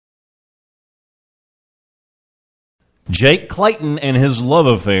Jake Clayton and his love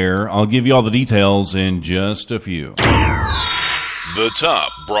affair. I'll give you all the details in just a few. The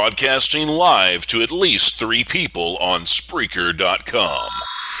Top, broadcasting live to at least 3 people on Spreaker.com.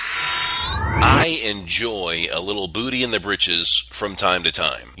 I enjoy a little booty in the britches from time to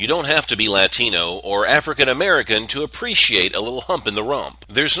time. You don't have to be Latino or African American to appreciate a little hump in the rump.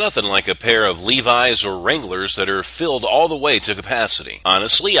 There's nothing like a pair of Levi's or Wranglers that are filled all the way to capacity.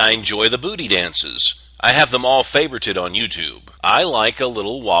 Honestly, I enjoy the booty dances. I have them all favorited on YouTube. I like a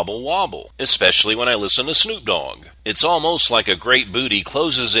little wobble wobble, especially when I listen to Snoop Dogg. It's almost like a great booty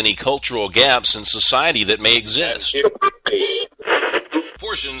closes any cultural gaps in society that may exist.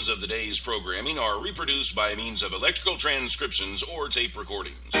 Portions of the day's programming are reproduced by means of electrical transcriptions or tape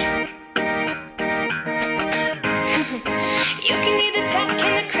recordings. You can either talk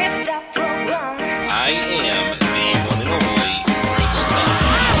in the Chris Top program. I am the one and only Chris Top.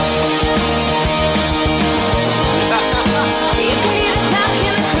 You can either talk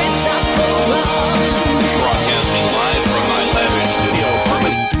in the Chris Top program. Broadcasting live from my lavish studio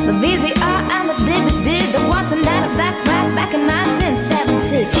apartment. The VCR and the DVD, there was a night of black right back in 1970.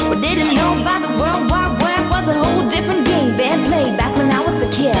 What didn't know about the World War Web was a whole different game being played back when I was a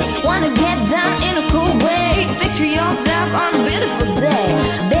kid. Wanna get down in a cool way, picture yourself on a beautiful day.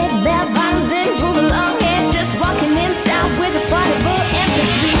 Big bell bottoms and groovy long hair, just walking in style with a portable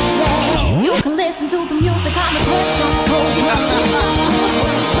MP3 play. You can listen to the music on the Chris Top program.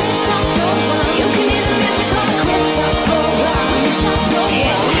 You can hear the music on the Chris Top program.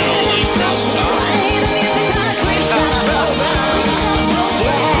 Only Chris Top. Play the music on the Chris Top program.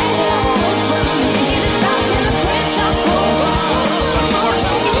 Hear the talk in the Chris Top program. Sonny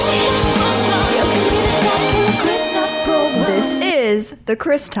Clarksville, Tennessee. You can hear the talk in the Chris Top program. This is the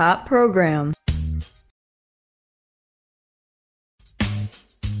Chris Top program.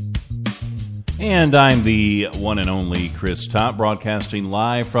 And I'm the one and only Chris Top, broadcasting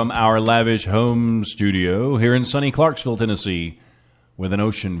live from our lavish home studio here in sunny Clarksville, Tennessee, with an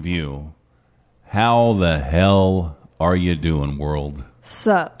ocean view. How the hell are you doing, world?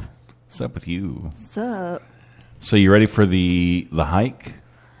 Sup? What's up with you? Sup? So you ready for the hike?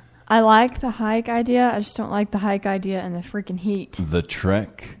 I like the hike idea. I just don't like the hike idea in the freaking heat. The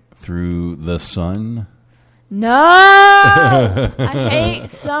trek through the sun? No! I hate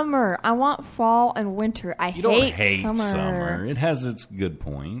summer. I want fall and winter. You don't hate summer. It has its good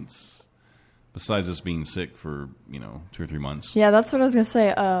points. Besides us being sick for, 2 or 3 months. Yeah, that's what I was going to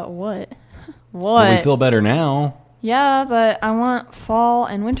say. What? Well, we feel better now. Yeah, but I want fall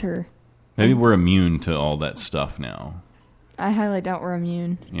and winter. Maybe we're immune to all that stuff now. I highly doubt we're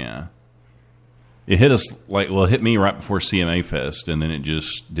immune. Yeah. It hit us it hit me right before CMA Fest, and then it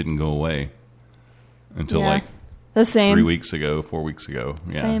just didn't go away until the same 3 weeks ago, 4 weeks ago.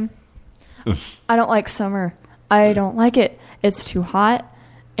 Yeah. Same. I don't like summer. I don't like it. It's too hot,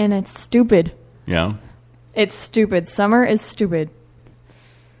 and it's stupid. Yeah. It's stupid. Summer is stupid.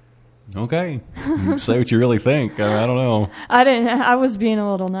 Okay. Say what you really think. I don't know. I was being a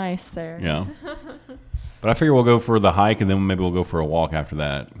little nice there. Yeah. But I figure we'll go for the hike, and then maybe we'll go for a walk after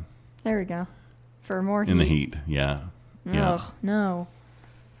that. There we go. For more heat. In the heat, yeah. Ugh, no.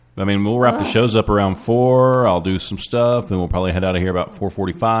 I mean, we'll wrap the shows up around 4. I'll do some stuff. Then we'll probably head out of here about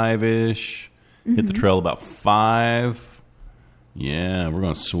 4:45-ish. Mm-hmm. Hit the trail about 5. Yeah, we're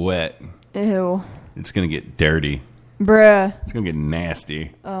going to sweat. Ew. It's going to get dirty. Bruh. It's going to get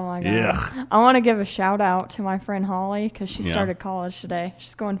nasty. Oh, my God. Ugh. I want to give a shout-out to my friend Holly because she started college today.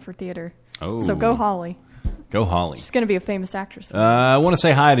 She's going for theater. Oh. So go Holly. Go Holly. She's going to be a famous actress. I want to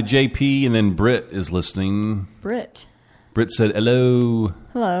say hi to JP, and then Britt is listening. Britt said hello.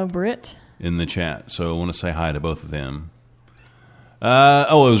 Hello, Britt. In the chat. So I want to say hi to both of them. It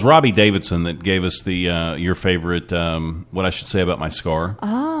was Robbie Davidson that gave us the your favorite, what I should say about my scar.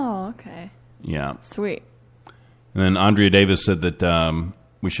 Oh, okay. Yeah. Sweet. And then Andrea Davis said that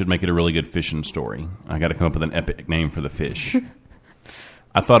we should make it a really good fishing story. I got to come up with an epic name for the fish.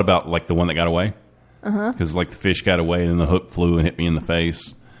 I thought about the one that got away. Because the fish got away and then the hook flew and hit me in the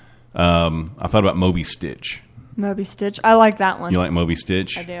face. I thought about Moby Stitch. Moby Stitch. I like that one. You like Moby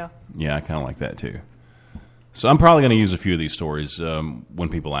Stitch? I do. Yeah, I kind of like that too. So I'm probably going to use a few of these stories when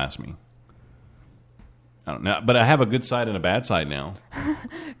people ask me. I don't know, but I have a good side and a bad side now.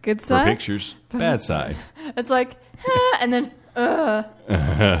 Good side? For pictures. Bad side. It's like, and then,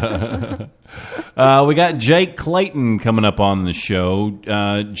 we got Jake Clayton coming up on the show.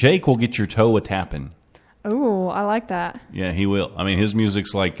 Jake will get your toe a tapping. Ooh, I like that. Yeah, he will. I mean, his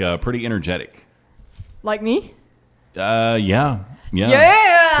music's pretty energetic. Like me? Yeah. Yeah, pretty much,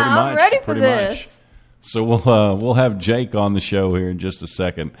 I'm ready for this. So we'll have Jake on the show here in just a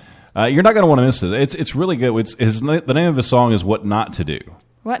second. You're not going to want to miss it. It's really good. The name of his song is "What Not to Do."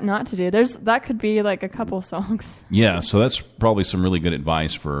 What not to do? That could be like a couple songs. Yeah, so that's probably some really good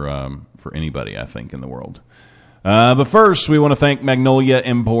advice for anybody, I think, in the world. But first, we want to thank Magnolia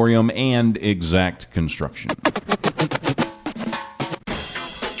Emporium and Exact Construction.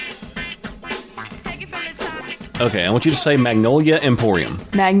 Okay, I want you to say Magnolia Emporium.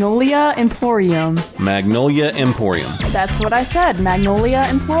 Magnolia Emporium. Magnolia Emporium. That's what I said. Magnolia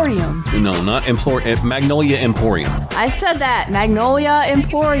Emporium. No, not Magnolia Emporium. I said that. Magnolia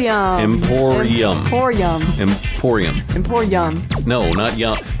Emporium. Emporium. Emporium. Emporium. Emporium. No, not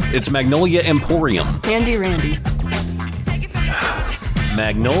young. It's Magnolia Emporium. Handy Randy.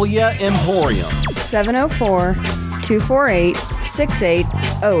 Magnolia Emporium.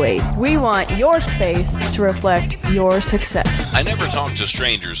 704-248-6808. We want your space to reflect your success. I never talk to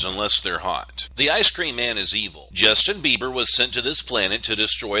strangers unless they're hot. The ice cream man is evil. Justin Bieber was sent to this planet to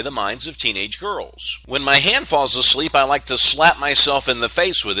destroy the minds of teenage girls. When my hand falls asleep, I like to slap myself in the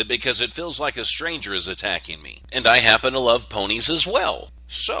face with it because it feels like a stranger is attacking me. And I happen to love ponies as well.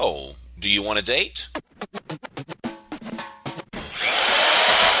 So, do you want a date?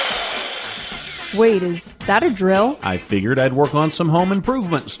 Wait, is that a drill? I figured I'd work on some home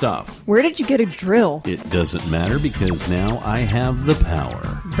improvement stuff. Where did you get a drill? It doesn't matter because now I have the power.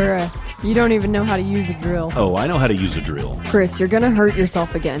 Bruh, you don't even know how to use a drill. Oh, I know how to use a drill. Chris, you're gonna hurt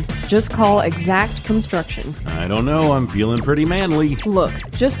yourself again. Just call Exact Construction. I don't know, I'm feeling pretty manly. Look,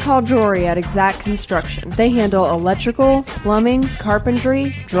 just call Jory at Exact Construction. They handle electrical, plumbing,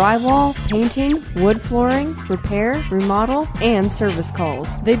 carpentry, drywall, painting, wood flooring, repair, remodel, and service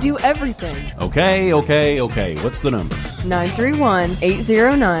calls. They do everything. Okay. What's the number?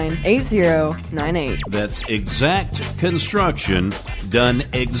 931-809-8098. That's Exact Construction, done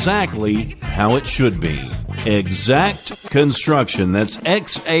exactly how it should be. Exact Construction. That's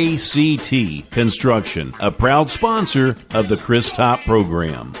XACT Construction, a proud sponsor of the Chris Top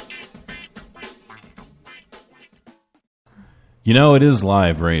program. You know, it is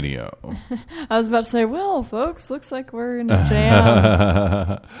live radio. I was about to say, well, folks, looks like we're in a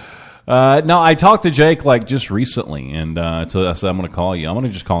jam. No, I talked to Jake just recently, and I said I'm going to call you. I'm going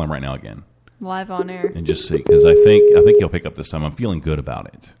to just call him right now again. Live on air. And just see, because I think he'll pick up this time. I'm feeling good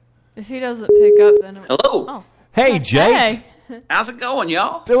about it. If he doesn't pick up, then... Hello. Oh. Hey, Jake. Hey. How's it going,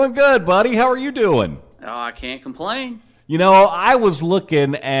 y'all? Doing good, buddy. How are you doing? Oh, I can't complain. You know, I was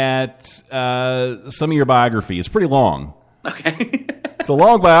looking at some of your biography. It's pretty long. Okay. It's a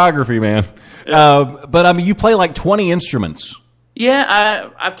long biography, man. But, I mean, you play 20 instruments. Yeah,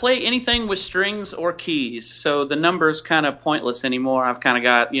 I play anything with strings or keys, so the number's kind of pointless anymore. I've kind of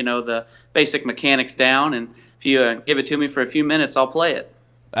got, the basic mechanics down, and if you give it to me for a few minutes, I'll play it.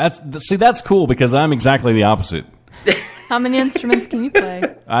 That's cool, because I'm exactly the opposite. How many instruments can you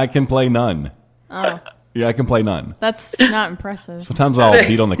play? I can play none. Oh. Yeah, I can play none. That's not impressive. Sometimes I'll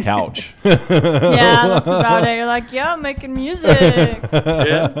beat on the couch. Yeah, that's about it. You're like, yeah, I'm making music.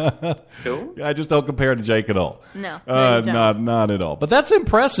 Yeah. Cool. I just don't compare to Jake at all. No, you don't. Not at all. But that's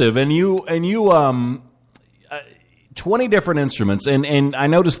impressive. And you 20 different instruments, and I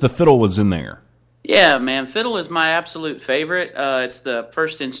noticed the fiddle was in there. Yeah, man, fiddle is my absolute favorite. It's the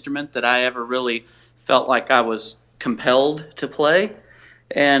first instrument that I ever really felt like I was compelled to play.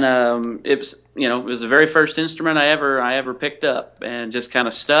 And it was the very first instrument I ever picked up, and just kind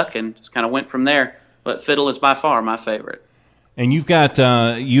of stuck and just kind of went from there. But fiddle is by far my favorite. And you've got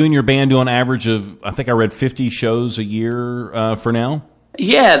you and your band do an average of, I think I read 50 shows a year for now?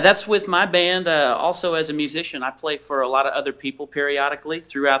 Yeah, that's with my band. Also, as a musician, I play for a lot of other people periodically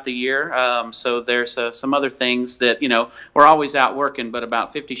throughout the year. So there's some other things that, we're always out working, but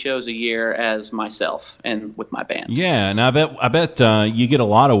about 50 shows a year as myself and with my band. Yeah, and I bet you get a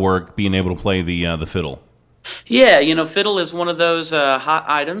lot of work being able to play the fiddle. Yeah, fiddle is one of those hot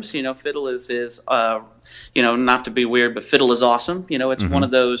items. Fiddle is not to be weird, but fiddle is awesome. It's one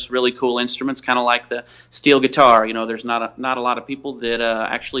of those really cool instruments, kind of like the steel guitar. There's not a lot of people that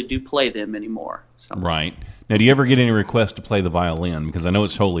actually do play them anymore. So. Right. Now, do you ever get any requests to play the violin? Because I know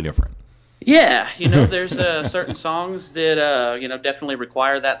it's totally different. Yeah, there's certain songs that definitely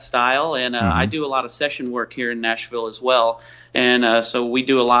require that style, and I do a lot of session work here in Nashville as well, and so we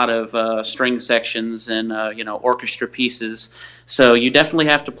do a lot of string sections and orchestra pieces. So you definitely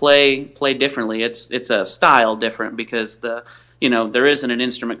have to play differently. It's a style different because there isn't an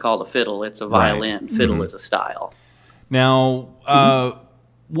instrument called a fiddle. It's a violin. Right. Fiddle is a style. Now,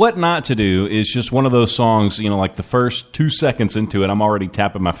 What Not to Do is just one of those songs, like the first 2 seconds into it, I'm already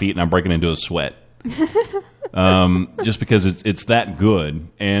tapping my feet and I'm breaking into a sweat. just because it's that good.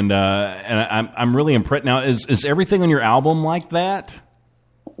 And I'm really impressed. Now, is everything on your album like that?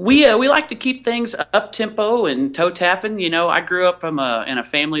 We like to keep things up tempo and toe tapping. You know, I grew up in a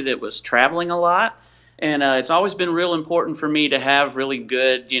family that was traveling a lot, and it's always been real important for me to have really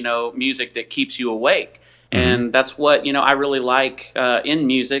good, you know, music that keeps you awake. And that's what, you know, I really like in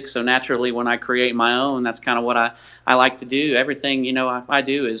music. So naturally, when I create my own, that's kind of what I like to do. Everything, you know, I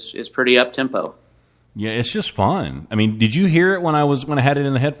do is pretty up tempo. Yeah, it's just fun. I mean, did you hear it when I had it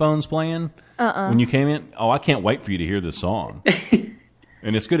in the headphones playing? When you came in? Oh, I can't wait for you to hear this song.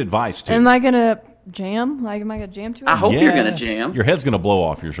 And it's good advice, too. Am I going to jam? Like, am I going to jam to it? I hope you're going to jam. Your head's going to blow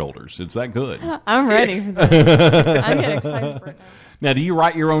off your shoulders. It's that good. I'm ready for this. I'm getting excited for it now. Now, do you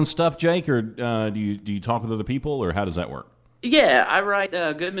write your own stuff, Jake, or do you talk with other people, or how does that work? Yeah, I write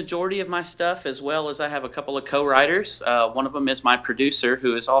a good majority of my stuff, as well as I have a couple of co-writers. One of them is my producer,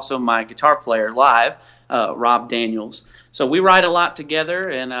 who is also my guitar player live, Rob Daniels. So we write a lot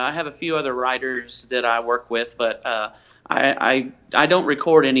together, and I have a few other writers that I work with, but I don't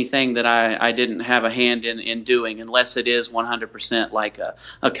record anything that I didn't have a hand in doing, unless it is 100% like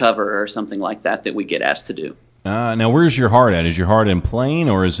a cover or something like that we get asked to do. Now, where's your heart at? Is your heart in playing,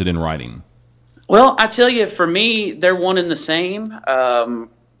 or is it in writing? Well, I tell you, for me, they're one and the same.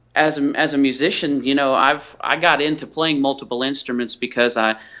 As a musician, you know, I got into playing multiple instruments because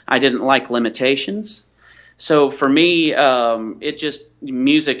I didn't like limitations. So for me,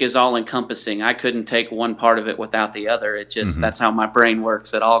 music is all encompassing. I couldn't take one part of it without the other. It just that's how my brain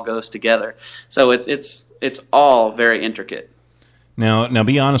works. It all goes together. So it's all very intricate. Now,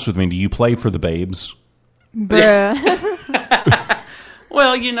 be honest with me. Do you play for the babes? Bruh.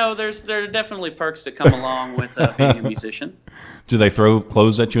 Well, you know, there are definitely perks that come along with being a musician. Do they throw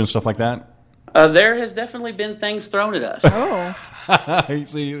clothes at you and stuff like that? There has definitely been things thrown at us. Oh.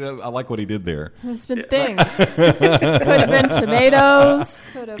 See, I like what he did there. There's been things. Could have been tomatoes.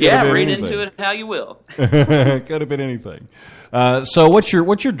 Read into it how you will. Could have been anything. So what's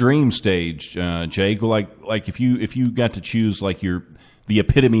your dream stage, Jake? Like if you got to choose like the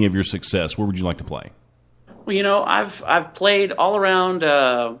epitome of your success, where would you like to play? Well, you know, I've played all around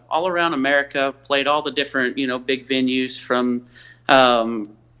America. Played all the different, you know, big venues from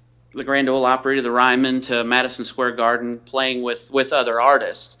the Grand Ole Opry to the Ryman to Madison Square Garden, playing with other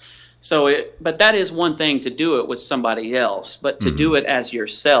artists. But that is one thing to do it with somebody else, but to do it as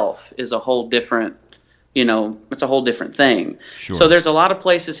yourself is a whole different, you know, it's a whole different thing. Sure. So there's a lot of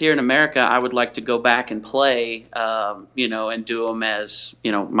places here in America I would like to go back and play, you know, and do them as,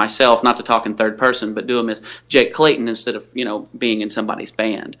 you know, myself, not to talk in third person, but do them as Jake Clayton instead of, you know, being in somebody's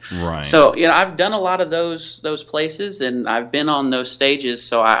band. Right. So, you know, I've done a lot of those places, and I've been on those stages,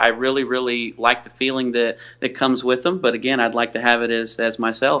 so I really, really like the feeling that comes with them. But again, I'd like to have it as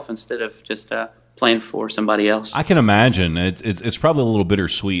myself instead of just playing for somebody else. I can imagine it's probably a little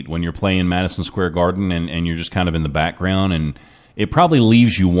bittersweet when you're playing Madison Square Garden and you're just kind of in the background, and it probably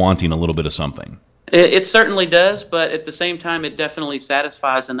leaves you wanting a little bit of something. It certainly does, but at the same time, it definitely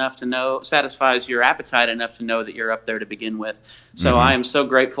satisfies your appetite enough to know that you're up there to begin with. So I am so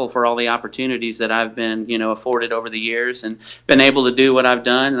grateful for all the opportunities that I've been, you know, afforded over the years and been able to do what I've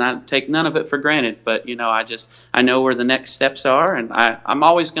done, and I take none of it for granted. But, you know, I know where the next steps are, and I'm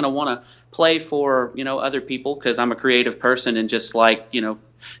always going to want to play for, you know, other people because I'm a creative person and just like, you know,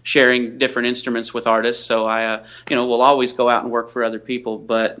 sharing different instruments with artists. So I, you know, will always go out and work for other people,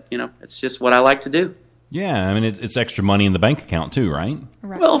 but, you know, it's just what I like to do. Yeah, I mean, it's extra money in the bank account too, right?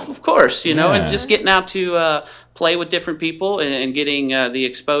 Well, of course, you know, and just getting out to play with different people and getting the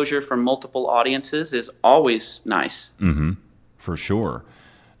exposure from multiple audiences is always nice. Mm-hmm, for sure.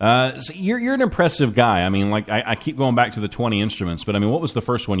 So you're an impressive guy. I mean, like I keep going back to the 20 instruments, but I mean, what was the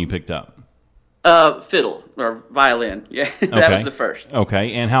first one you picked up? Fiddle or violin. Yeah, that was the first.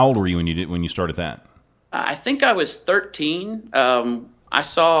 Okay, and how old were you when you started that? I think I was 13. I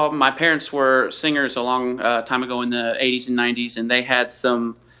saw my parents were singers a long time ago in the 80s and 90s, and they had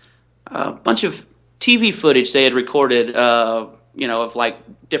some bunch of TV footage they had recorded, you know, of like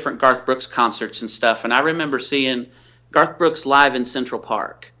different Garth Brooks concerts and stuff. And I remember seeing Garth Brooks live in Central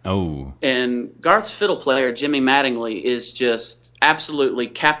Park. Oh. And Garth's fiddle player, Jimmy Mattingly, is just absolutely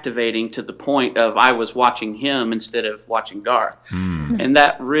captivating to the point of I was watching him instead of watching Garth. And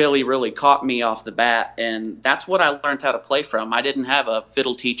that really, really caught me off the bat. And that's what I learned how to play from. I didn't have a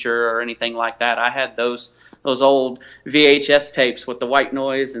fiddle teacher or anything like that. I had those those old VHS tapes with the white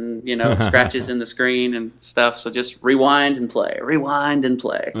noise and scratches in the screen and stuff. So just rewind and play.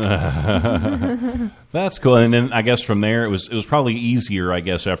 That's cool. And then I guess from there it was probably easier, I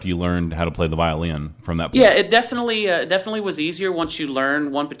guess, after you learned how to play the violin from that point. Yeah, it definitely was easier once you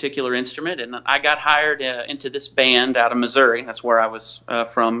learn one particular instrument. And I got hired into this band out of Missouri. That's where I was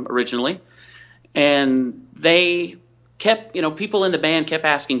from originally. And they kept, people in the band kept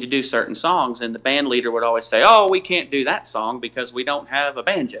asking to do certain songs, and the band leader would always say, "Oh, we can't do that song because we don't have a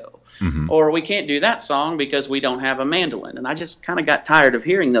banjo." Or we can't do that song because we don't have a mandolin. And I just kind of got tired of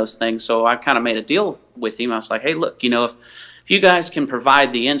hearing those things, so I kind of made a deal with him. I was like, "Hey, look, if you guys can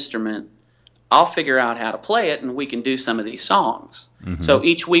provide the instrument, I'll figure out how to play it, and we can do some of these songs." So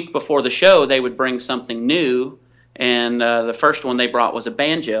each week before the show, they would bring something new, and the first one they brought was a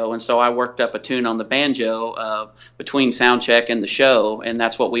banjo, and so I worked up a tune on the banjo between sound check and the show, and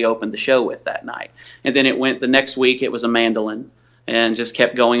that's what we opened the show with that night. And then it went the next week, it was a mandolin, and just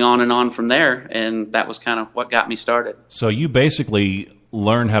kept going on and on from there, and that was kind of what got me started. So you basically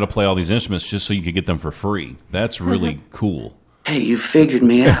learned how to play all these instruments just so you could get them for free. That's really cool. Hey, you figured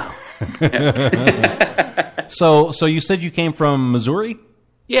me out. So you said you came from Missouri?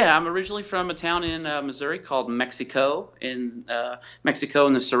 Yeah, I'm originally from a town in Missouri called Mexico, in Mexico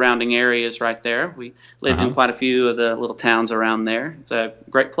and the surrounding areas right there. We lived in quite a few of the little towns around there. It's a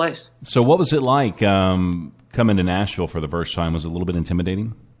great place. So what was it like coming to Nashville for the first time? Was it a little bit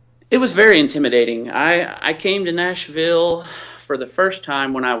intimidating? It was very intimidating. I came to Nashville for the first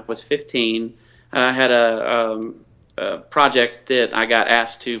time when I was 15. I had a project that I got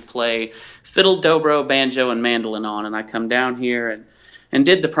asked to play fiddle, dobro, banjo, and mandolin on, and I come down here and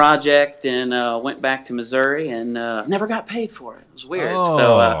did the project and went back to Missouri and never got paid for it. It was weird. Oh.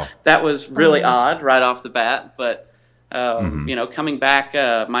 So that was really odd right off the bat. But, coming back,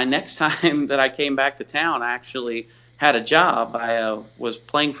 my next time that I came back to town, I actually had a job. I was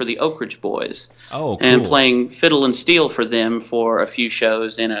playing for the Oak Ridge Boys. Oh, cool. And playing fiddle and steel for them for a few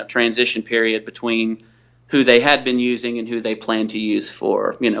shows in a transition period between who they had been using and who they planned to use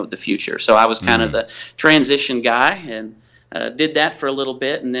for, the future. So I was kind of the transition guy and did that for a little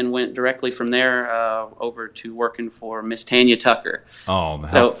bit, and then went directly from there over to working for Miss Tanya Tucker. Oh,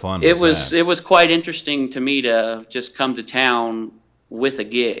 how fun was that? It was quite interesting to me to just come to town with a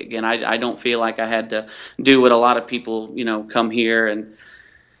gig, and I don't feel like I had to do what a lot of people, come here and,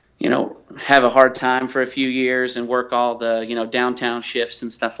 have a hard time for a few years and work all the, downtown shifts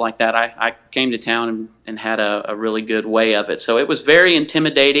and stuff like that. I came to town and had a really good way of it. So it was very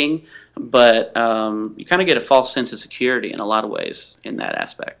intimidating, but you kind of get a false sense of security in a lot of ways in that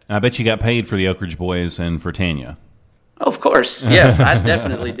aspect. I bet you got paid for the Oak Ridge Boys and for Tanya. Oh, of course. Yes, I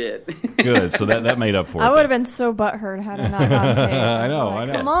definitely did. Good. So that made up for it. I would have been so butthurt had I not gotten paid. I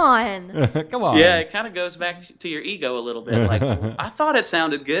know. Come on. Come on. Yeah, it kind of goes back to your ego a little bit. Like, I thought it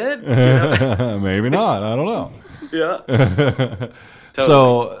sounded good. Maybe not. I don't know. Yeah.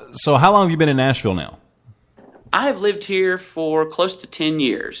 Totally. So how long have you been in Nashville now? I have lived here for close to 10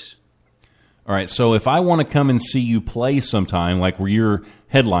 years. All right, so if I want to come and see you play sometime, like where you're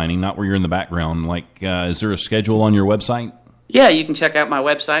headlining, not where you're in the background, is there a schedule on your website? Yeah, you can check out my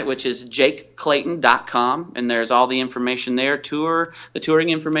website, which is jakeclayton.com, and there's all the information there, the touring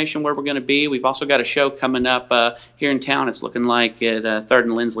information, where we're going to be. We've also got a show coming up here in town. It's looking like at 3rd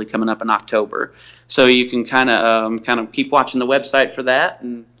and Lindsley coming up in October. So you can kind of keep watching the website for that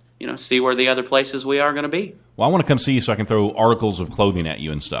and see where the other places we are going to be. Well, I want to come see you so I can throw articles of clothing at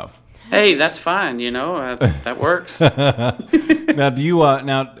you and stuff. Hey, that's fine. That works. Now, do you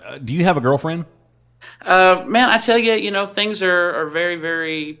have a girlfriend? Man, I tell you, things are very,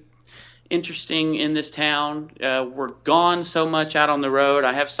 very interesting in this town. We're gone so much out on the road.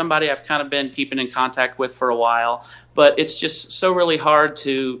 I have somebody I've kind of been keeping in contact with for a while, but it's just so really hard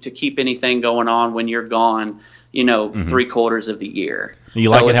to keep anything going on when you're gone, 3/4 of the year. You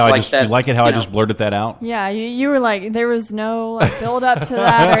like it how I just blurted that out? Yeah, you were like, there was no build up to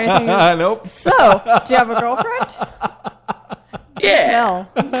that or anything. Nope. So, do you have a girlfriend? Yeah.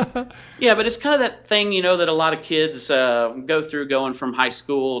 Yeah, but it's kind of that thing, that a lot of kids go through going from high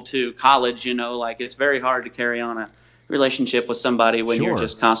school to college, it's very hard to carry on a relationship with somebody when you're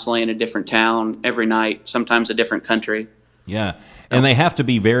just constantly in a different town every night, sometimes a different country. Yeah, and they have to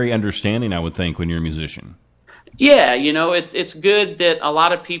be very understanding, I would think, when you're a musician. Yeah, it's good that a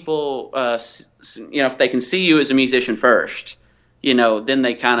lot of people, if they can see you as a musician first, then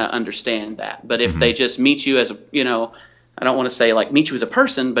they kind of understand that. But if they just meet you as I don't want to say meet you as a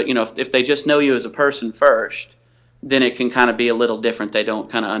person, but if they just know you as a person first, then it can kind of be a little different. They don't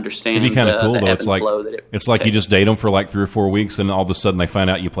kind of understand. It'd be kind of cool, the though. ebb It's and like flow that it it's like you takes. just date them for like 3 or 4 weeks, and all of a sudden they find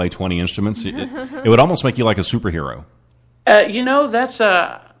out you play 20 instruments. It would almost make you like a superhero. That's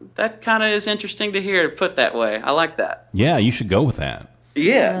that kind of is interesting to hear put that way. I like that. Yeah, you should go with that.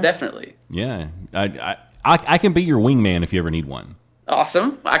 Yeah, definitely. Yeah, I can be your wingman if you ever need one.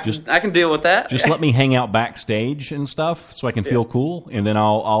 Awesome. I can deal with that. Just let me hang out backstage and stuff, so I can feel cool, and then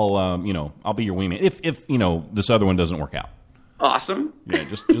I'll be your wingman if this other one doesn't work out. Awesome. Yeah,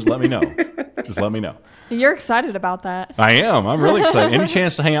 just let me know. Just let me know. You're excited about that. I am. I'm really excited. Any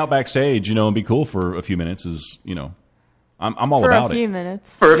chance to hang out backstage, and be cool for a few minutes is, I'm all about it. For a few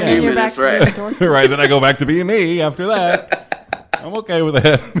minutes. For a Yeah. few Then you're minutes, back to right? being a dork. Right, then I go back to being me after that. I'm okay with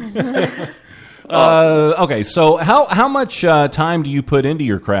that. Okay, so how much time do you put into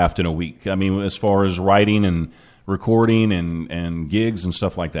your craft in a week? I mean, as far as writing and recording and gigs and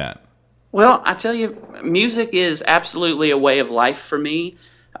stuff like that. Well, I tell you, music is absolutely a way of life for me.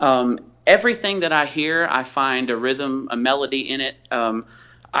 Everything that I hear, I find a rhythm, a melody in it.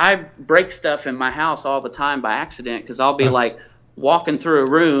 I break stuff in my house all the time by accident because I'll be like walking through a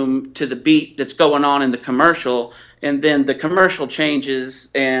room to the beat that's going on in the commercial, and then the commercial changes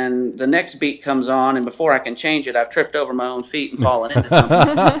and the next beat comes on, and before I can change it, I've tripped over my own feet and fallen into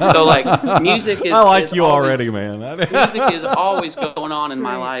something. So like music is I like is you always, already, man. music is always going on in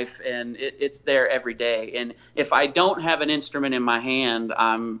my life, and it's there every day. And if I don't have an instrument in my hand,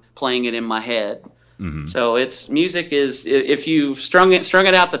 I'm playing it in my head. Mm-hmm. So music is, if you strung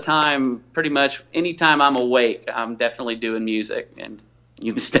it out the time, pretty much any time I'm awake, I'm definitely doing music, and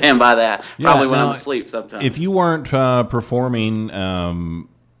you can stand by that. Probably when I'm asleep sometimes. If you weren't performing and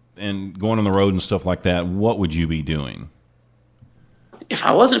going on the road and stuff like that, what would you be doing? If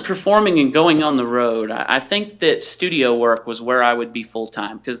I wasn't performing and going on the road, I think that studio work was where I would be full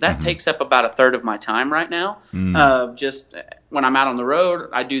time, because that takes up about a third of my time right now. Just when I'm out on the road,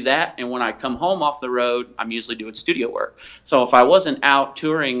 I do that, and when I come home off the road, I'm usually doing studio work. So if I wasn't out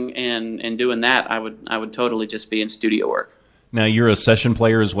touring and doing that, I would totally just be in studio work. Now, you're a session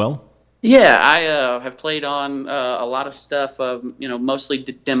player as well? Yeah, I have played on a lot of stuff, mostly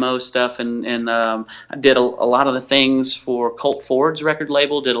demo stuff, and I did a lot of the things for Colt Ford's record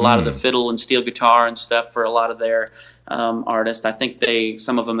label, did a lot of the fiddle and steel guitar and stuff for a lot of their artists. I think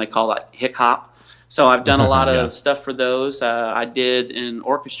some of them they call that hick hop. So I've done a lot of stuff for those. I did an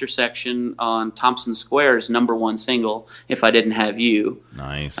orchestra section on Thompson Square's #1 single, If I Didn't Have You.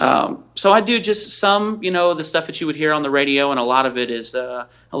 Nice. So I do just some, the stuff that you would hear on the radio, and a lot of it is a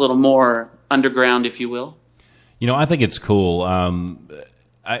little more underground, if you will. I think it's cool.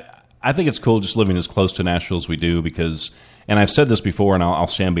 I think it's cool just living as close to Nashville as we do because, and I've said this before and I'll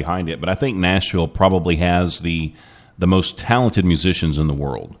stand behind it, but I think Nashville probably has the most talented musicians in the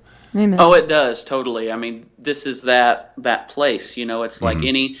world. Amen. Oh, it does, totally. I mean, this is that place. It's like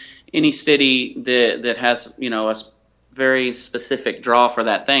any city that has a very specific draw for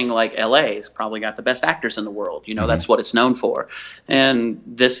that thing. Like LA's probably got the best actors in the world. That's what it's known for. And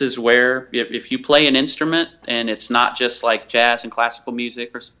this is where if you play an instrument and it's not just like jazz and classical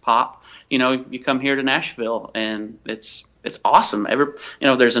music or pop, you come here to Nashville and it's awesome.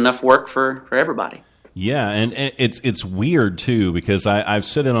 There's enough work for everybody. Yeah, and it's weird too because I've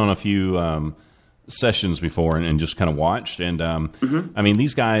sit in on a few sessions before and just kind of watched, and I mean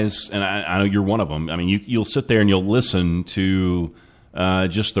these guys, and I know you're one of them. I mean you'll sit there and you'll listen to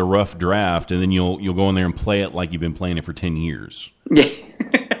just the rough draft, and then you'll go in there and play it like you've been playing it for 10 years. Yeah,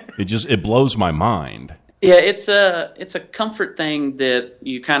 it blows my mind. Yeah, it's a comfort thing that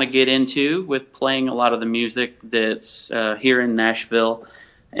you kind of get into with playing a lot of the music that's here in Nashville,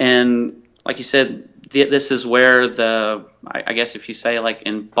 and like you said. This is where I guess if you say like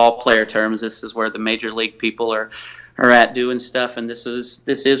in ball player terms, this is where the major league people are at doing stuff, and this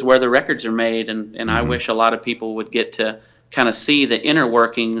is where the records are made, and I wish a lot of people would get to kind of see the inner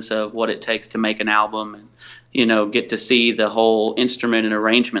workings of what it takes to make an album, and get to see the whole instrument and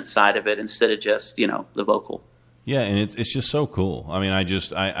arrangement side of it instead of just the vocal. Yeah, and it's just so cool. I mean, I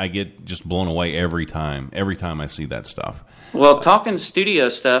get just blown away every time I see that stuff. Well, talking studio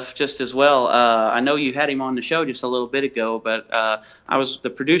stuff just as well, I know you had him on the show just a little bit ago, but I was the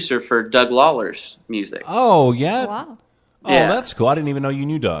producer for Doug Lawler's music. Oh, yeah? Wow. Oh, yeah. That's cool. I didn't even know you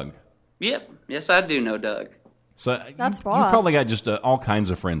knew Doug. Yep. Yes, I do know Doug. So That's you boss. probably got just all kinds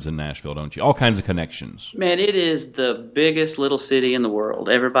of friends in Nashville, don't you? All kinds of connections. Man, it is the biggest little city in the world.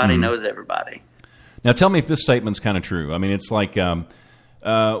 Everybody knows everybody. Now, tell me if this statement's kind of true. I mean, it's like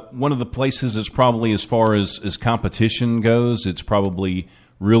one of the places that's probably, as far as competition goes, it's probably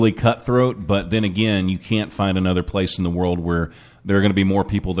really cutthroat. But then again, you can't find another place in the world where there are going to be more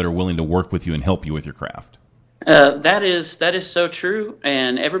people that are willing to work with you and help you with your craft. That is so true,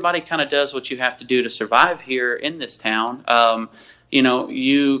 and everybody kind of does what you have to do to survive here in this town.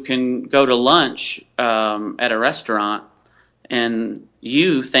 You can go to lunch at a restaurant, and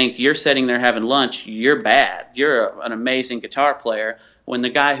you think you're sitting there having lunch. You're bad. You're an amazing guitar player. When the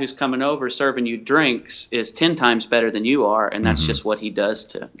guy who's coming over serving you drinks is 10 times better than you are, and that's just what he does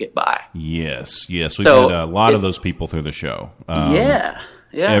to get by. Yes. We've had a lot of those people through the show. Yeah.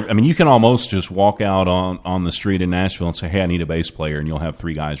 I mean, you can almost just walk out on the street in Nashville and say, "Hey, I need a bass player," and you'll have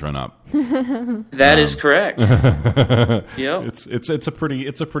 3 guys run up. That is correct. Yep. It's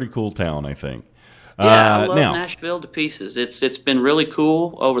a pretty cool town, I think. Yeah, I love Nashville to pieces. It's been really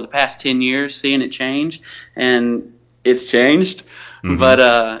cool over the past 10 years seeing it change, and it's changed. Mm-hmm.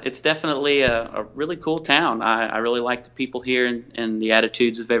 But it's definitely a really cool town. I really like the people here and the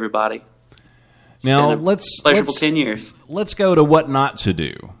attitudes of everybody. Now, let's 10 years. Let's go to What Not to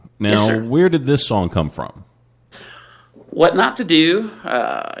Do. Now, yes, where did this song come from? What Not to Do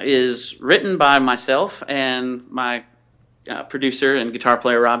is written by myself and my producer and guitar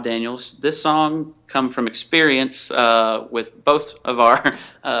player, Rob Daniels. This song come from experience with both of our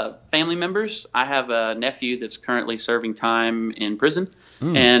family members. I have a nephew that's currently serving time in prison,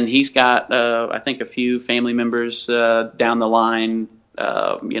 and he's got, I think, a few family members down the line,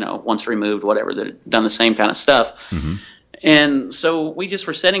 once removed, whatever, that had done the same kind of stuff. Mm-hmm. And so we just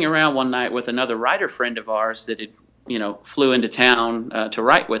were sitting around one night with another writer friend of ours that had, flew into town to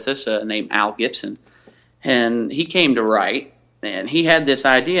write with us, named Al Gibson. And he came to write, and he had this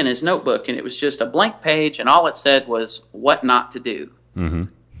idea in his notebook, and it was just a blank page, and all it said was what not to do. Mm-hmm.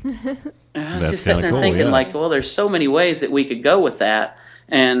 And I was just sitting there thinking, well, there's so many ways that we could go with that.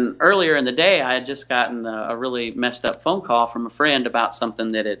 And earlier in the day, I had just gotten a really messed up phone call from a friend about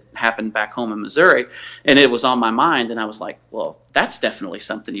something that had happened back home in Missouri, and it was on my mind, and I was like, well, that's definitely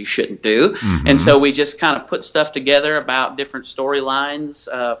something you shouldn't do. Mm-hmm. And so we just kind of put stuff together about different storylines,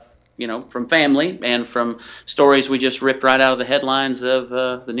 from family and from stories we just ripped right out of the headlines of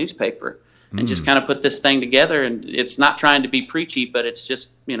the newspaper, and just kind of put this thing together. And it's not trying to be preachy, but it's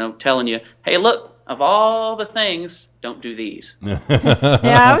just, telling you, hey, look, of all the things, don't do these. Yeah,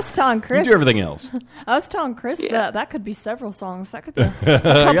 I was telling Chris. You do everything else. I was telling Chris that could be several songs. That could be a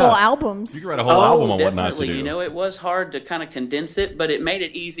couple albums. You could write a whole album on What Not to Do. It was hard to kind of condense it, but it made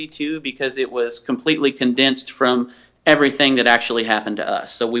it easy, too, because it was completely condensed from everything that actually happened to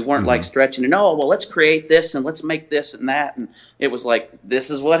us. So we weren't like stretching it, let's create this and let's make this and that. And it was like,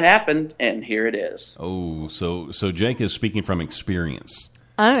 this is what happened, and here it is. Oh, so Jake is speaking from experience.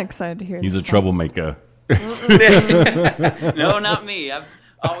 I'm excited to hear this. He's a troublemaker. No, not me. I've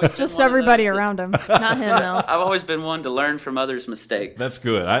always just everybody around him, not him. No, I've always been one to learn from others' mistakes. That's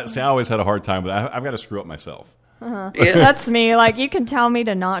good. I always had a hard time, but I've got to screw up myself. Yeah. That's me. Like, you can tell me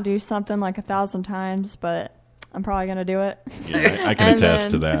to not do something like 1,000 times, but I'm probably going to do it. Yeah, I can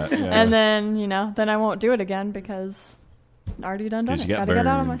attest to that. Yeah. And then, then I won't do it again because I already done it. Got to get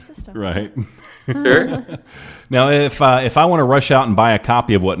out of my system. Right. Sure. Now, if I want to rush out and buy a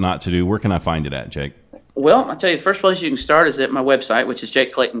copy of What Not to Do, where can I find it at, Jake? Well, I'll tell you, the first place you can start is at my website, which is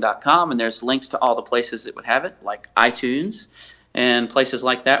jakeclayton.com, and there's links to all the places that would have it, like iTunes and places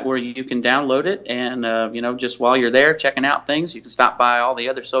like that where you can download it. And, just while you're there checking out things, you can stop by all the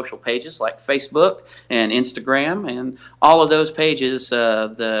other social pages like Facebook and Instagram. And all of those pages,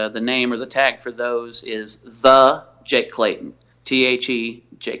 the name or the tag for those is The Jake Clayton, THE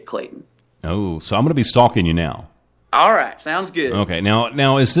Jake Clayton. Oh, so I'm going to be stalking you now. All right, sounds good. Okay,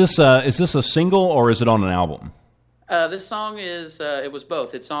 now is this a single or is it on an album? This song is it was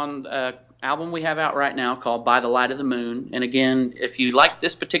both. It's on album we have out right now called By the Light of the Moon. And again, if you like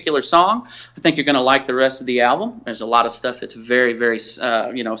this particular song, I think you're going to like the rest of the album. There's a lot of stuff that's very, very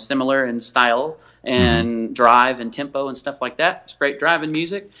similar in style and drive and tempo and stuff like that. It's great driving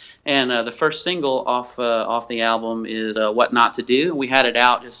music. And the first single off the album is What Not to Do. We had it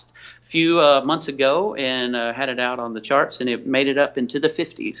out just few months ago and had it out on the charts, and it made it up into the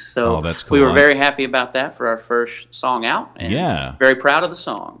 50s. So that's cool. We were very happy about that for our first song out, and very proud of the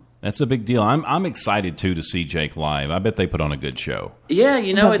song. That's a big deal. I'm excited too to see Jake live. I bet they put on a good show. Yeah,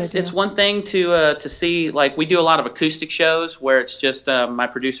 it's one thing to see. Like, we do a lot of acoustic shows where it's just my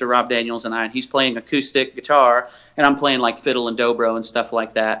producer Rob Daniels and I, and he's playing acoustic guitar, and I'm playing like fiddle and dobro and stuff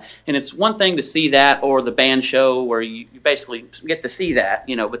like that. And it's one thing to see that, or the band show where you basically get to see that,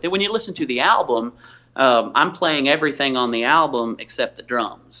 But then when you listen to the album, I'm playing everything on the album except the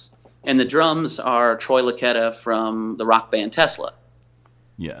drums, and the drums are Troy Luccketta from the rock band Tesla.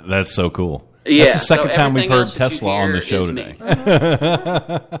 Yeah, that's so cool. Yeah, that's the second time we've heard Tesla on the show today.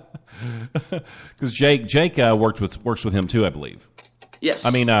 Because Jake works with him too, I believe. Yes.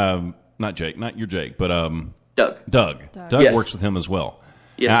 I mean, not Jake, not your Jake, but Doug. Doug Yes. works with him as well.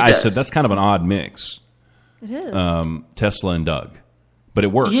 Yes, I he does. said that's kind of an odd mix. It is. Tesla and Doug, but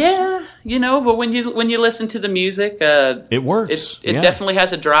it works. Yeah, but when you listen to the music, it works. It definitely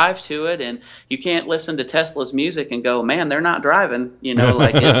has a drive to it, and you can't listen to Tesla's music and go, "Man, they're not driving."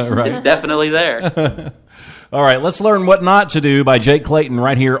 Like it's definitely there. All right, let's learn what not to do by Jake Clayton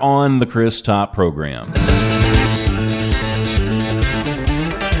right here on the Chris Top program.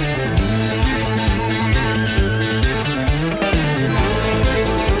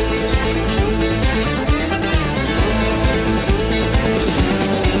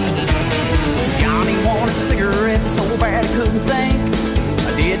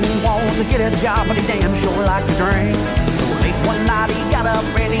 Get a job, but he damn sure liked to drink. So late one night he got up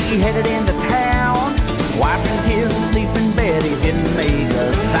and he headed into town. Wife in tears asleep in bed, he didn't make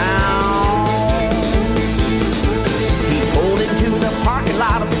a sound. He pulled into the parking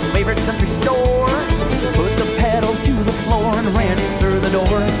lot of his favorite country store, put the pedal to the floor and ran it through the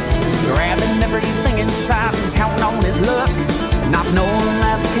door, grabbing everything inside and counting on his luck, not knowing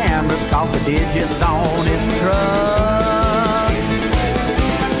that the cameras caught the digits on his truck.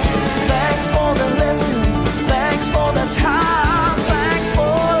 Thanks for the lesson, thanks for the time, thanks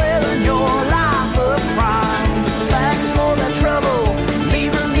for living your life of crime, thanks for the trouble,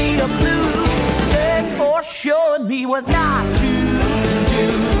 leaving me a clue, thanks for showing me what not to do.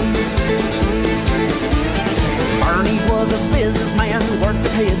 Bernie was a businessman who worked to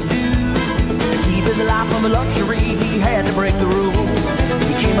pay his dues, to keep his life of luxury he had to break the rules.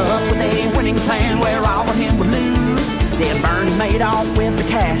 He came up with a winning plan where all of him would lose. Then Bernie made off with the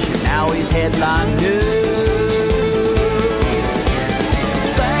cash, and now he's headline news.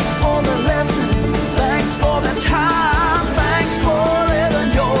 Thanks for the lesson, thanks for the time, thanks for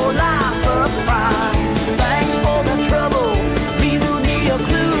living your life of crime, thanks for the trouble, leaving me a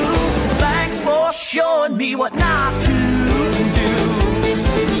clue, thanks for showing me what not to do.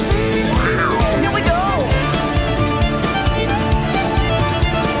 Wow, here we go.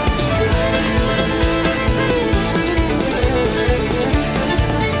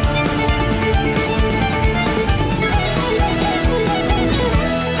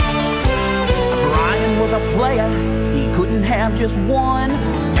 A player, he couldn't have just one.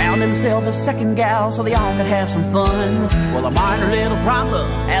 Found himself a second gal so they all could have some fun. Well, a minor little problem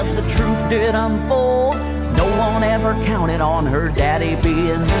as the truth did unfold. No one ever counted on her daddy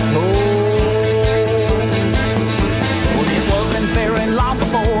being told. Well, it wasn't very long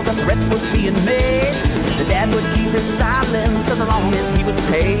before the threats were being made. The dad would keep his silence as long as he was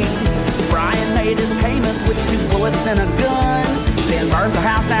paid. Brian made his payment with 2 bullets and a gun, then burned the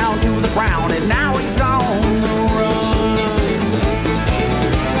house down to the ground, and now he's on the run.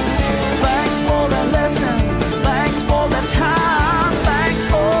 Thanks for the lesson, thanks for the time, thanks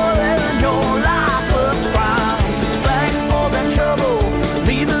for living your life of crime, thanks for the trouble,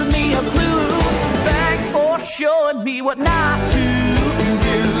 leaving me a clue, thanks for showing me what not to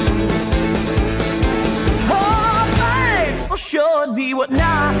do. Oh, thanks for showing me what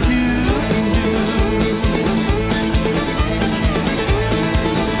not to do.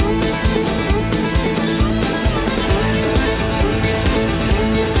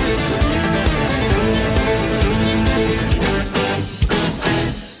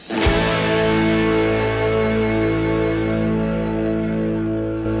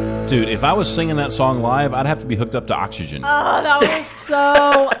 Dude, if I was singing that song live, I'd have to be hooked up to oxygen. Oh, that was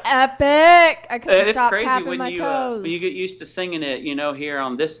so epic. I couldn't It's stop crazy tapping when my you, toes. when you get used to singing it, here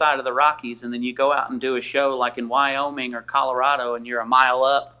on this side of the Rockies, and then you go out and do a show like in Wyoming or Colorado, and you're a mile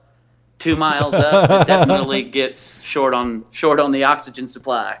up, 2 miles up. It definitely gets short on the oxygen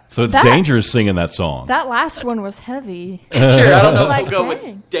supply. So it's dangerous singing that song. That last one was heavy. Sure, I don't know Like, if we'll go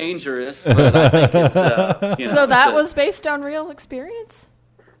dang. with dangerous, but I think it's So that was based on real experience?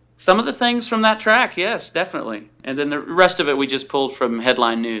 some of the things from that track, yes, definitely. And then the rest of it we just pulled from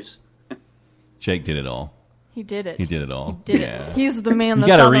headline news. Jake did it all. He did it. He did it all. He did Yeah. it. He's the man You that's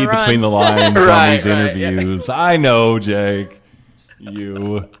got to on the read run. between the lines on Right, these right, interviews. I know, Jake.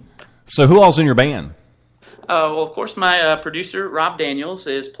 You. So who all's in your band? Well, of course, my producer, Rob Daniels,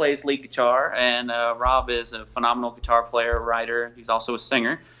 plays lead guitar, and Rob is a phenomenal guitar player, writer. He's also a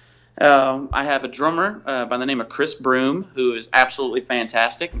singer. I have a drummer by the name of Chris Broom, who is absolutely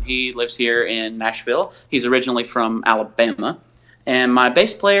fantastic. He lives here in Nashville. He's originally from Alabama. And my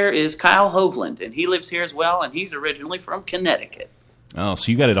bass player is Kyle Hovland, and he lives here as well, and he's originally from Connecticut. Oh,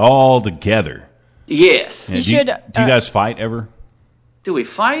 so you got it all together. Yes. Yeah, You do should, do you guys fight ever? Do we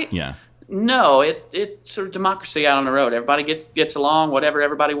fight? Yeah. No, it's sort of democracy out on the road. Everybody gets along, whatever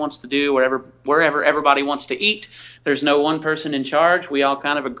everybody wants to do, wherever everybody wants to eat. There's no one person in charge. We all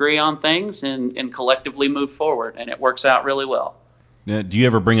kind of agree on things and collectively move forward, and it works out really well. Now, do you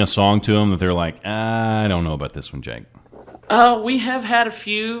ever bring a song to them that they're like, I don't know about this one, Jake? We have had a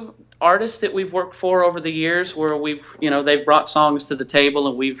few artists that we've worked for over the years where they've brought songs to the table,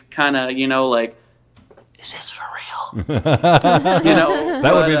 and we've kind of, like, is this for real?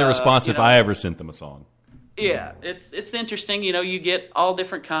 That would be the response if I ever sent them a song. Yeah, it's interesting. You get all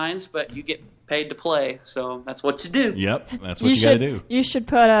different kinds, but you get paid to play, so that's what you do. Yep, that's what you got to do. You should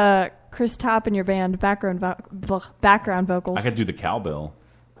put Chris Topp in your band background vocals. I could do the cowbell.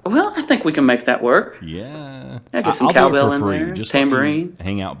 Well, I think we can make that work. Yeah, I get some I'll cowbell do it for in free. there, Just tambourine.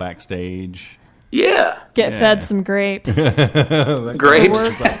 Hang out backstage. Yeah. Get fed some grapes.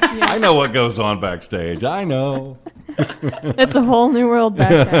 Grapes. I know what goes on backstage. I know. It's a whole new world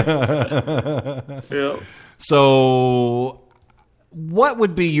back there. Yeah. So, what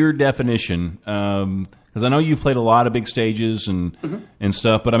would be your definition? Because I know you've played a lot of big stages and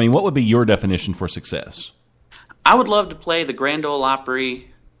stuff, but I mean, what would be your definition for success? I would love to play the Grand Ole Opry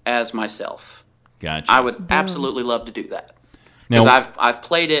as myself. Gotcha. I would absolutely love to do that. Because I've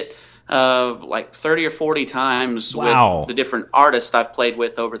played it like 30 or 40 times with the different artists I've played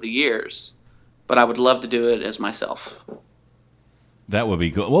with over the years. But I would love to do it as myself. That would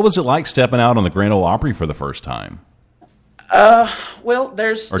be cool. What was it like stepping out on the Grand Ole Opry for the first time? Well,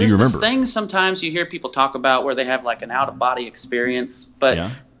 there's this thing sometimes you hear people talk about where they have like an out-of-body experience,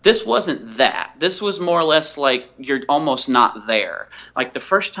 but this wasn't that. This was more or less like you're almost not there. Like the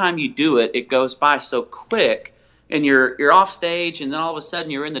first time you do it, it goes by so quick, and you're off stage, and then all of a sudden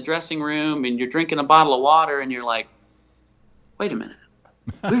you're in the dressing room, and you're drinking a bottle of water, and you're like, wait a minute.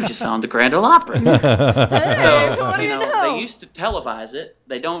 We were just on the Grand Ole Opry. They used to televise it.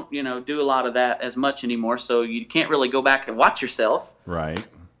 They don't, do a lot of that as much anymore, so you can't really go back and watch yourself. Right.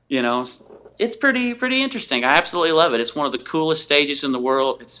 It's pretty interesting. I absolutely love it. It's one of the coolest stages in the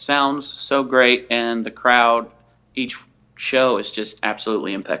world. It sounds so great, and the crowd, each show is just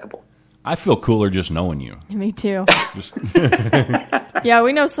absolutely impeccable. I feel cooler just knowing you. Me too. Yeah,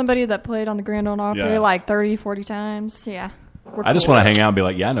 we know somebody that played on the Grand Ole Opry like 30, 40 times. Yeah. I just want to hang out and be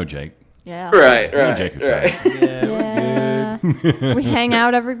like, yeah, I know Jake. Yeah. Right. Jake Yeah. We hang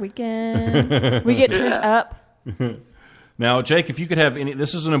out every weekend. We get turned up. Now, Jake, if you could have any,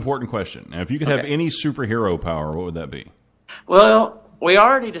 this is an important question. Now, if you could have any superhero power, what would that be? Well, we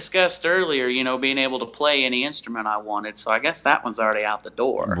already discussed earlier, being able to play any instrument I wanted, so I guess that one's already out the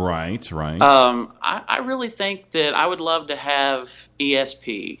door. Right. I really think that I would love to have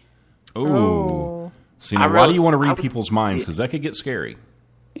ESP. Ooh. See, now, why do you want to read people's minds? Because that could get scary.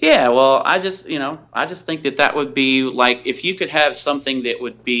 Yeah, well, I just think that would be like if you could have something that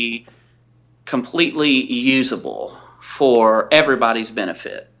would be completely usable for everybody's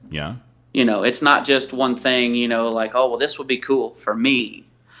benefit. Yeah. It's not just one thing, like, oh, well, this would be cool for me.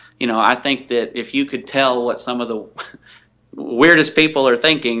 I think that if you could tell what some of the weirdest people are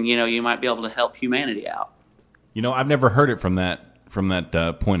thinking, you might be able to help humanity out. I've never heard it from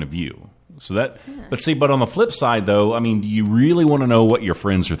that point of view. So but on the flip side, though, I mean, do you really want to know what your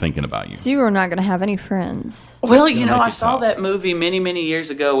friends are thinking about you? So you were not going to have any friends. Well, I saw that movie many, many years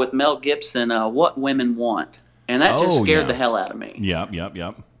ago with Mel Gibson, What Women Want, and that just scared the hell out of me. Yep.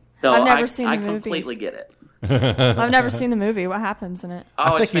 So I've never seen the movie. I completely get it. I've never seen the movie. What happens in it?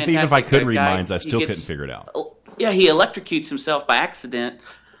 Oh, I think even if I could read minds, I still couldn't figure it out. Yeah, he electrocutes himself by accident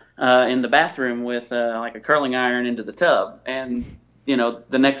in the bathroom with like a curling iron into the tub, and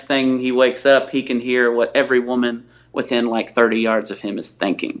the next thing he wakes up, he can hear what every woman within like 30 yards of him is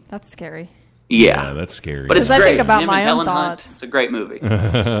thinking. That's scary. Yeah, that's scary. But it's great. I think about him my and own Helen thoughts. Hunt, it's a great movie.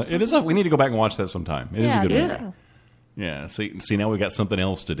 It is. We need to go back and watch that sometime. It is a good movie. Yeah. Yeah. See, now we got something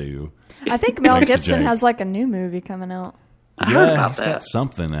else to do. I think Mel Gibson has like a new movie coming out. I heard about he's that. got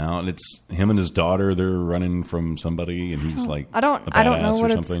something out. It's him and his daughter. They're running from somebody, and he's like, I don't know what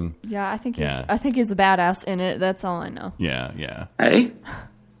it's. Yeah, I think he's a badass in it. That's all I know. Yeah. Hey,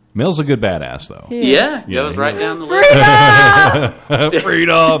 Mel's a good badass, though. yeah, goes right down the list.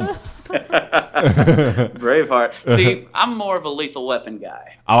 Freedom. Braveheart. See, I'm more of a Lethal Weapon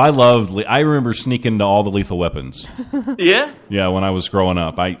guy. Oh, I remember sneaking to all the Lethal Weapons. Yeah? Yeah, when I was growing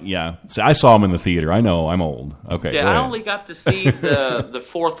up. See, I saw them in the theater. I know, I'm old. Okay. Yeah, I only got to see the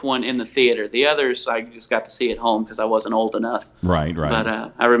fourth one in the theater. The others I just got to see at home because I wasn't old enough. Right. But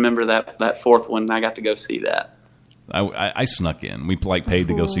I remember that fourth one, and I got to go see that. I snuck in. We paid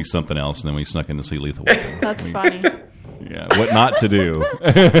to go see something else, and then we snuck in to see Lethal Weapon. That's funny. Yeah, what not to do.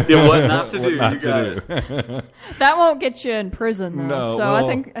 Yeah, what not to do. Not you to got do. it. That won't get you in prison, though. No, so well,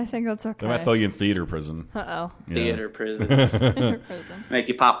 I think that's okay. They might throw you in theater prison. Uh-oh. Theater, prison. Prison. Make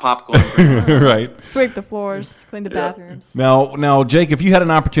you pop popcorn. Right. Sweep the floors, clean the bathrooms. Now, Jake, if you had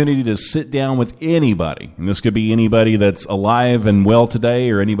an opportunity to sit down with anybody, and this could be anybody that's alive and well today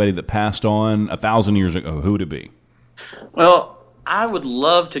or anybody that passed on 1,000 years ago, who would it be? Well, I would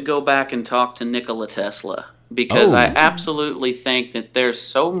love to go back and talk to Nikola Tesla because I absolutely think that there's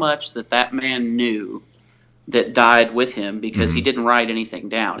so much that man knew that died with him because he didn't write anything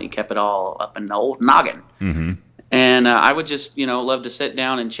down. He kept it all up in the old noggin. Mm-hmm. And I would just, love to sit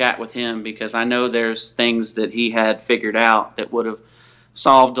down and chat with him because I know there's things that he had figured out that would have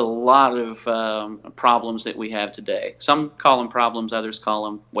solved a lot of problems that we have today. Some call them problems, others call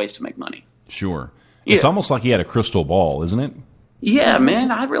them ways to make money. Sure. Yeah. It's almost like he had a crystal ball, isn't it? Yeah,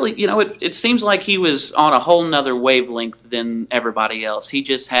 man. I really, it seems like he was on a whole nother wavelength than everybody else. He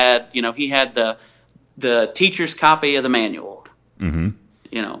just had, he had the teacher's copy of the manual. Mm-hmm.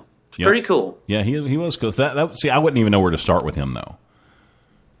 It's pretty cool. Yeah, he was cool. See, I wouldn't even know where to start with him, though.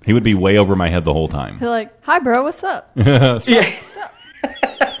 He would be way over my head the whole time. You're like, hi, bro, what's up? Yeah. What's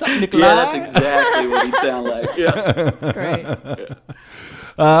up, Nikolai? Yeah, that's exactly what he sound like. Yeah. That's great.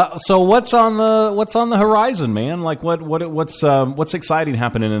 So what's on the horizon, man? Like what's exciting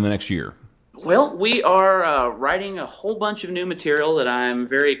happening in the next year? Well, we are writing a whole bunch of new material that I'm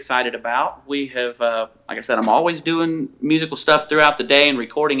very excited about. We have, like I said, I'm always doing musical stuff throughout the day and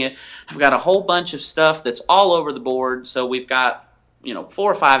recording it. I've got a whole bunch of stuff that's all over the board. So we've got 4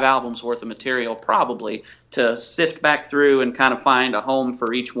 or 5 albums worth of material probably to sift back through and kind of find a home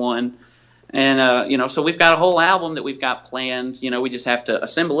for each one. And, so we've got a whole album that we've got planned. We just have to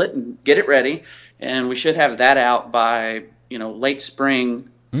assemble it and get it ready. And we should have that out by, late spring,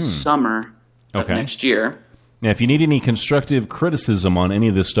 summer of next year. Now, if you need any constructive criticism on any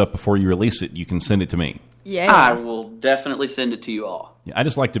of this stuff before you release it, you can send it to me. Yeah. I will definitely send it to you all. Yeah, I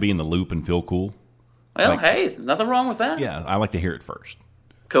just like to be in the loop and feel cool. Well, hey, nothing wrong with that. Yeah, I like to hear it first.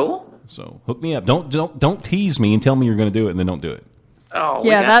 Cool. So hook me up. Don't tease me and tell me you're going to do it and then don't do it. Oh,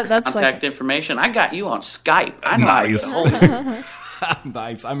 yeah, that's like contact information. I got you on Skype. I know how to get a hold of you.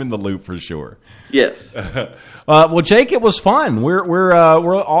 Nice. I'm in the loop for sure. Yes. Well, Jake, it was fun. We're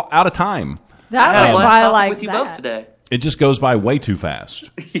all out of time. That's why I like with you that. both today. It just goes by way too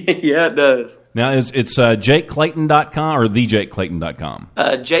fast. Yeah, it does. Now, it's JakeClayton.com or thejakeclayton.com?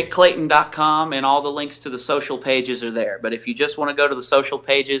 JakeClayton.com, and all the links to the social pages are there. But if you just want to go to the social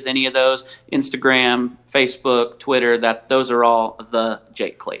pages, any of those, Instagram, Facebook, Twitter, those are all the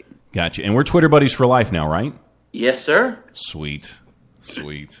Jake Clayton. Gotcha. And we're Twitter buddies for life now, right? Yes, sir. Sweet.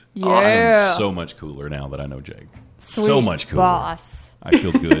 Yeah. Awesome. So much cooler now that I know Jake. Sweet so much cooler. boss. I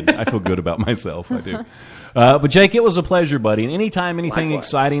feel good. I feel good about myself. I do. But Jake, it was a pleasure, buddy. And anytime anything Likewise.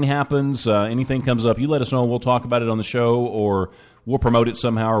 exciting happens, anything comes up, you let us know. We'll talk about it on the show, or we'll promote it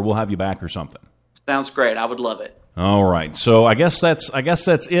somehow, or we'll have you back or something. Sounds great. I would love it. All right. So I guess that's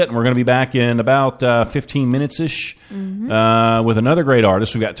it. And we're going to be back in about 15 minutes ish with another great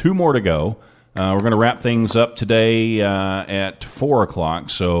artist. We've got 2 more to go. We're going to wrap things up today at 4 o'clock.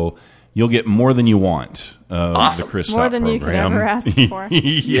 So you'll get more than you want of Awesome. the Chris More Stop than program. you could ever ask for.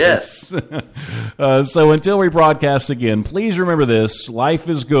 Yes. So until we broadcast again, please remember this: life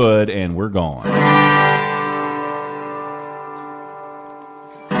is good, and we're gone.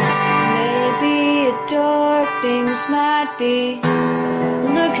 Maybe a dark things might be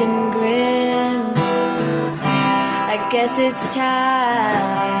looking grim. I guess it's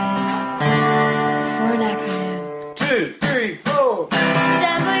time